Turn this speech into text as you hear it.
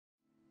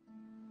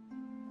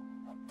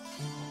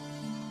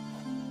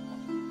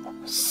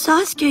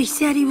Sasuke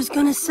said he was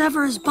gonna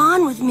sever his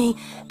bond with me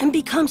and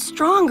become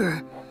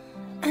stronger,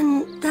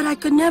 and that I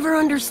could never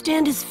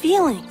understand his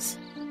feelings.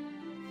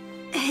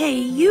 Hey,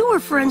 you were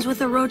friends with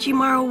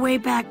Orochimaru way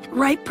back,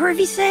 right,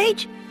 Pervy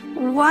Sage?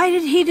 Why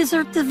did he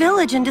desert the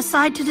village and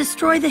decide to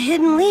destroy the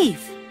Hidden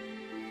Leaf?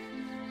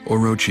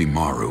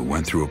 Orochimaru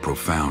went through a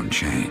profound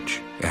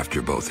change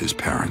after both his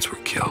parents were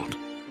killed.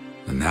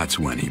 And that's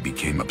when he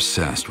became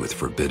obsessed with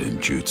forbidden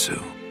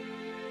jutsu.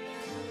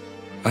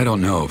 I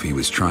don't know if he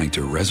was trying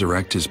to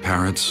resurrect his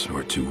parents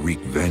or to wreak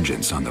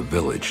vengeance on the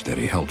village that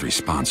he held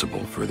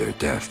responsible for their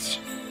deaths.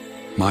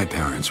 My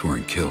parents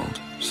weren't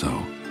killed,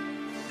 so...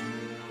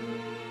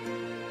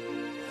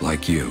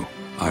 Like you,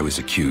 I was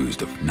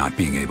accused of not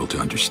being able to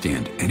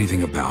understand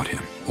anything about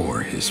him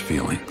or his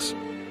feelings.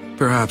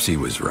 Perhaps he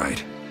was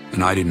right,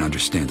 and I didn't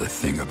understand a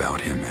thing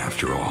about him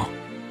after all.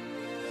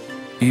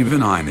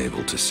 Even I'm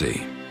able to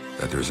see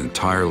that there's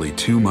entirely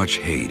too much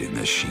hate in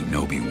this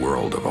shinobi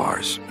world of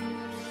ours.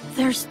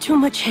 There's too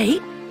much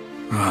hate?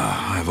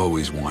 I've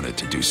always wanted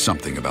to do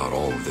something about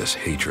all of this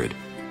hatred.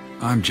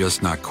 I'm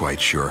just not quite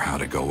sure how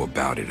to go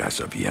about it as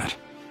of yet.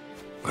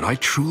 But I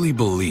truly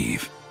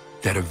believe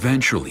that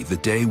eventually the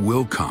day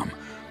will come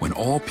when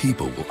all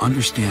people will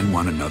understand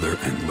one another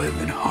and live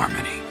in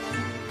harmony.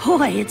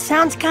 Boy, it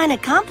sounds kinda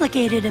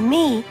complicated to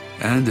me.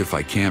 And if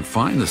I can't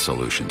find the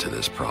solution to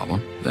this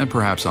problem, then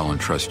perhaps I'll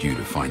entrust you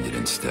to find it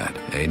instead.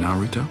 Eh,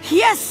 Naruto?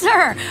 Yes,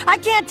 sir! I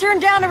can't turn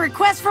down a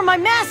request from my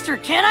master,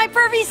 can I,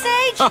 Pervy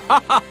Sage?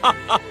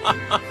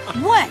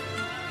 What?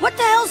 What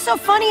the hell's so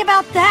funny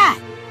about that?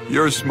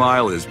 Your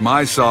smile is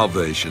my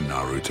salvation,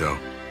 Naruto.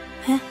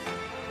 Huh?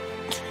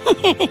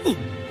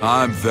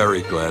 I'm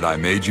very glad I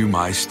made you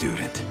my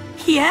student.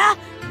 Yeah?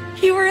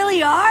 You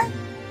really are?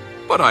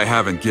 But I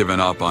haven't given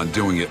up on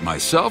doing it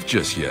myself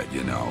just yet,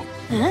 you know.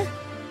 Huh?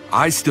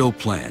 I still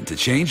plan to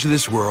change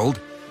this world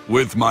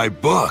with my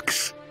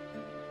books.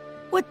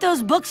 With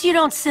those books you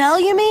don't sell,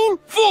 you mean?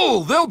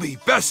 Fool! They'll be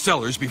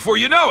bestsellers before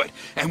you know it.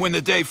 And when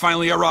the day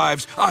finally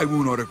arrives, I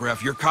won't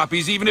autograph your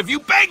copies even if you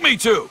beg me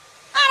to.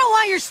 I don't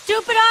want your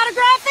stupid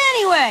autograph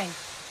anyway.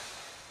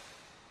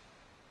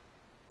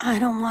 I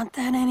don't want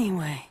that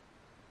anyway.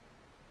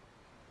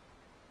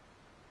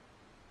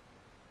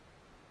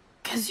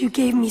 'Cause you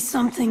gave me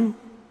something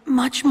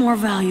much more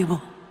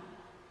valuable.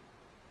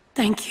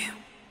 Thank you.